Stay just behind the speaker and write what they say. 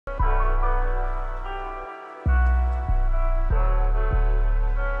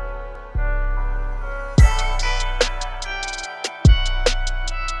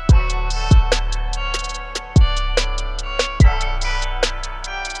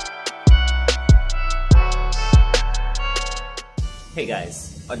Hey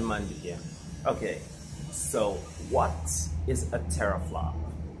guys, Admandu here. Okay, so what is a teraflop?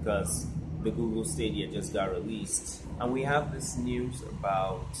 Because the Google Stadia just got released, and we have this news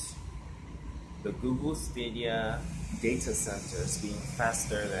about the Google Stadia data centers being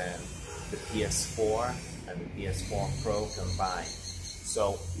faster than the PS4 and the PS4 Pro combined.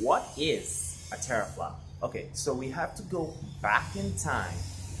 So what is a teraflop? Okay, so we have to go back in time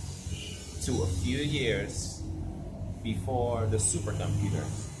to a few years before the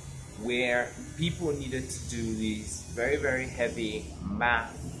supercomputers, where people needed to do these very heavy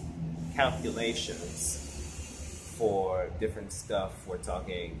math calculations for different stuff. We're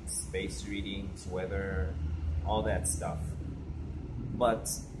talking space readings, weather, all that stuff. But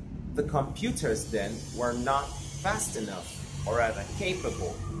the computers then were not fast enough, or rather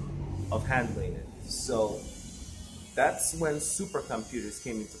capable of handling it. So that's when supercomputers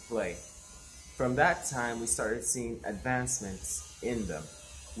came into play. From that time, we started seeing advancements in them.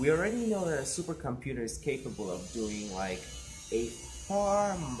 We already know that a supercomputer is capable of doing like a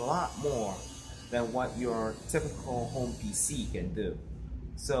far lot more than what your typical home PC can do.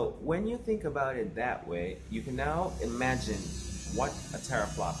 So when you think about it that way, you can now imagine what a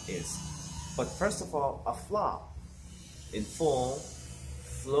teraflop is. But first of all, a flop in full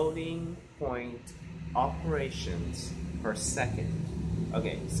floating point operations per second.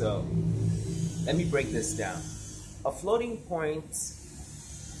 Okay, so let me break this down. A floating point,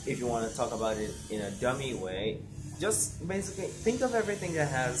 if you want to talk about it in a dummy way, just basically think of everything that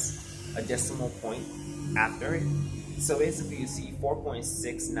has a decimal point after it. So basically you see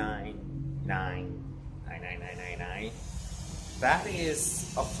 4.6999999. That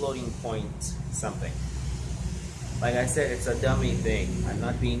is a floating point something. Like I said, it's a dummy thing. I'm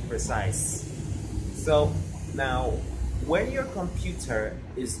not being precise. So now, when your computer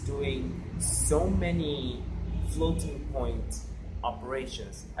is doing so many floating point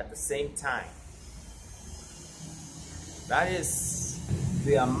operations at the same time, that is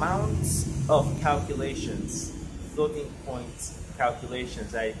the amount of calculations, floating point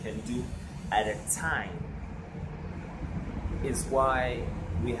calculations that it can do at a time, is why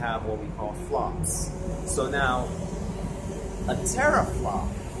we have what we call flops. So now, a teraflop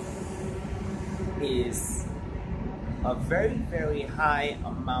is a very high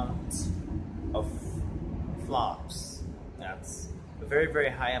amount of flops. That's a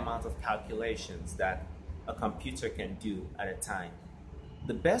very high amount of calculations that a computer can do at a time.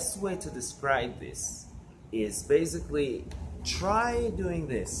 The best way to describe this is basically try doing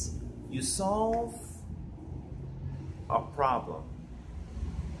this. You solve a problem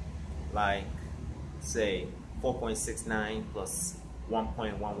like, say, 4.69 plus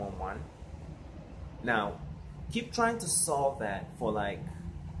 1.111. Now, keep trying to solve that for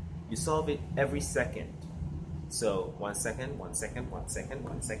you solve it every second. So 1 second, 1 second, 1 second,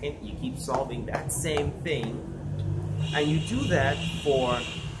 1 second, you keep solving that same thing, and you do that for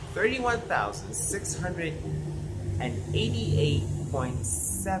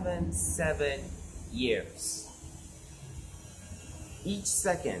 31,688.77 years. Each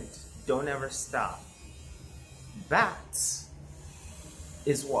second, don't ever stop. That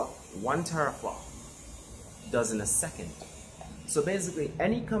is what 1 teraflop does in a second. So basically,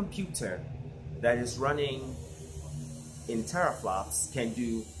 any computer that is running in teraflops can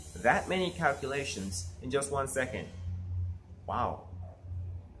do that many calculations in just 1 second. Wow.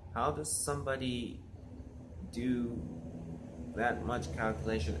 How does somebody do that much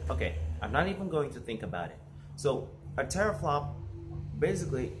calculation? Okay, I'm not even going to think about it. So a teraflop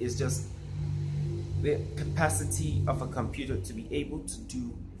basically is just the capacity of a computer to be able to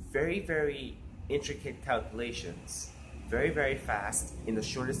do very intricate calculations very fast in the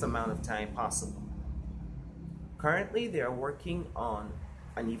shortest amount of time possible. Currently, they are working on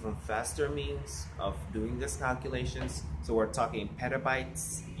an even faster means of doing these calculations. So we're talking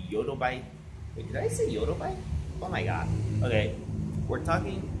petabytes, yottabyte. Wait, did I say yottabyte? Oh my god. Okay, we're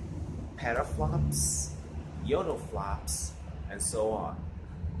talking petaflops, yottaflops, and so on.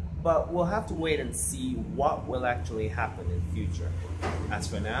 But we'll have to wait and see what will actually happen in the future. As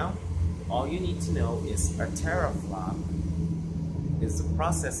for now, all you need to know is a teraflop is the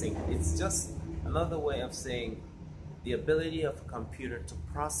processing. It's just another way of saying the ability of a computer to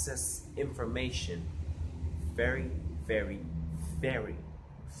process information very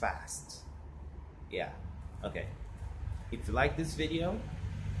fast. Yeah, okay. If you like this video,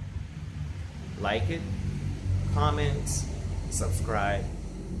 like it, comment, subscribe.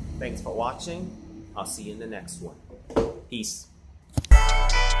 Thanks for watching. I'll see you in the next one. Peace.